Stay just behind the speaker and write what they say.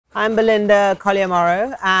I'm Belinda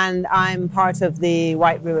Morrow, and I'm part of the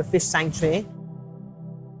White River Fish Sanctuary.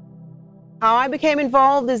 How I became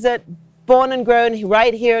involved is that born and grown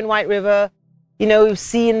right here in White River, you know, we've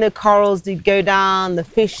seen the corals go down, the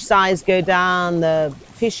fish size go down, the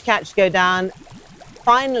fish catch go down.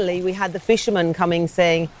 Finally, we had the fishermen coming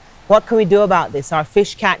saying, what can we do about this? Our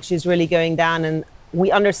fish catch is really going down, and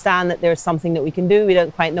we understand that there's something that we can do. We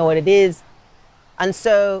don't quite know what it is. And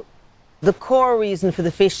so the core reason for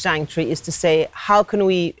the fish sanctuary is to say, how can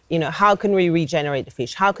we regenerate the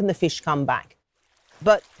fish? How can the fish come back?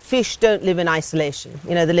 But fish don't live in isolation.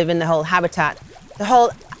 You know, they live in the whole habitat. The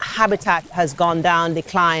whole habitat has gone down,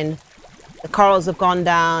 declined. The corals have gone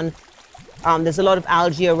down. There's a lot of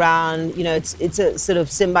algae around. You know, it's a sort of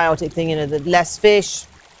symbiotic thing. You know, the less fish,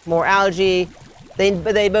 more algae.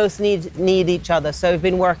 But they both need each other. So we've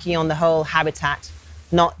been working on the whole habitat,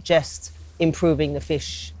 not just improving the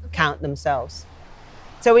fish count themselves.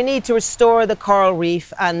 So we need to restore the coral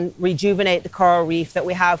reef and rejuvenate the coral reef that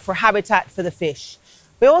we have for habitat for the fish.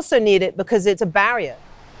 We also need it because it's a barrier.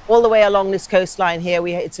 All the way along this coastline here,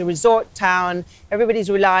 it's a resort town. Everybody's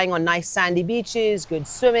relying on nice sandy beaches, good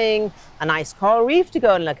swimming, a nice coral reef to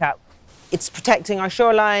go and look at. It's protecting our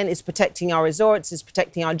shoreline, it's protecting our resorts, it's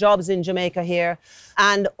protecting our jobs in Jamaica here.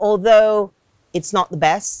 And although it's not the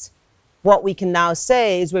best, what we can now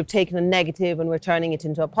say is we've taken a negative and we're turning it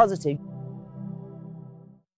into a positive.